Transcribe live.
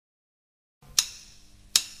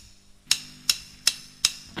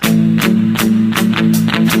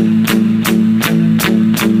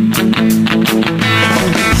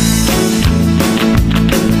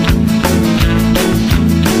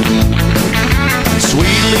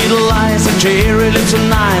cherry lips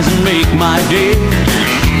and eyes and make my day.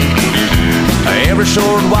 Every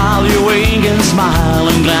short while you wink and smile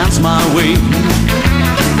and glance my way.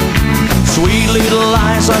 Sweet little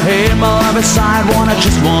eyes, I hate my love beside one, I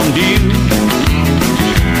just want you.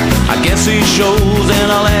 I guess it shows and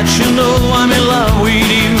I'll let you know I'm in love with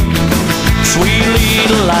you. Sweet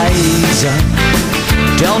little eyes,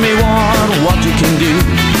 tell me what you can do.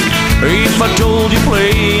 If I told you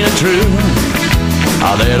plain and true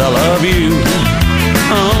that I love you.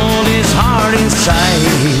 Oh, this heart inside,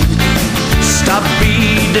 stop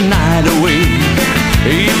being denied away.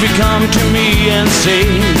 If you come to me and say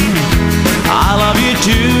I love you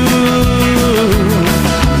too.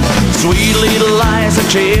 Sweet little eyes, a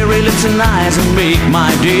cherry lips and eyes and make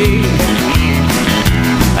my day.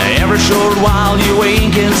 Every short while you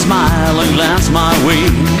wink and smile and glance my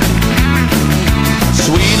way.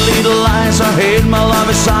 Sweet little eyes, I hate my love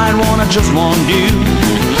beside one, I just want you.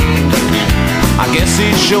 I guess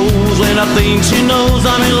it shows when I think she knows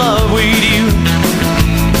I'm in love with you.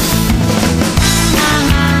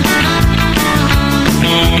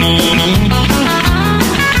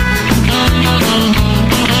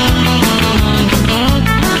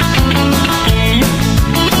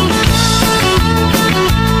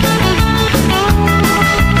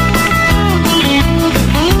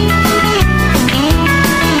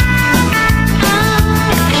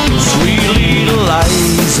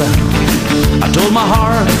 I told my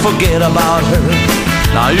heart, forget about her.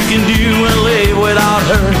 Now you can do and live without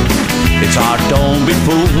her. It's hard, don't be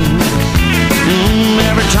fooled.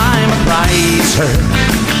 Every time I prize her,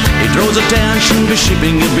 it draws attention to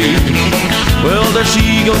shipping a beat. Well, there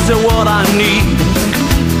she goes to what I need,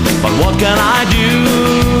 but what can I do?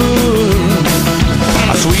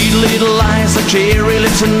 A sweet little eyes, a cherry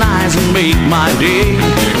lips and eyes and make my day.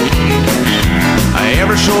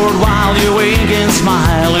 Every short while you wink and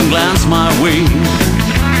smile and glance my way.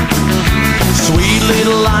 Sweet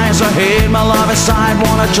little eyes, I hate my love beside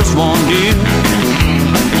one, I just want you.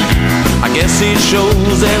 I guess it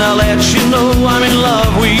shows and I'll let you know I'm in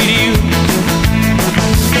love with you.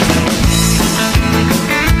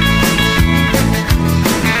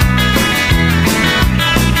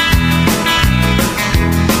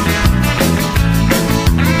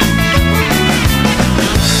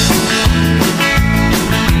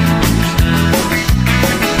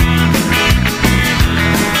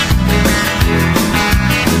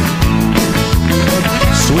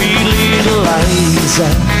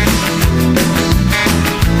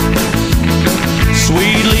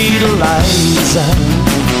 Sweet little eyes.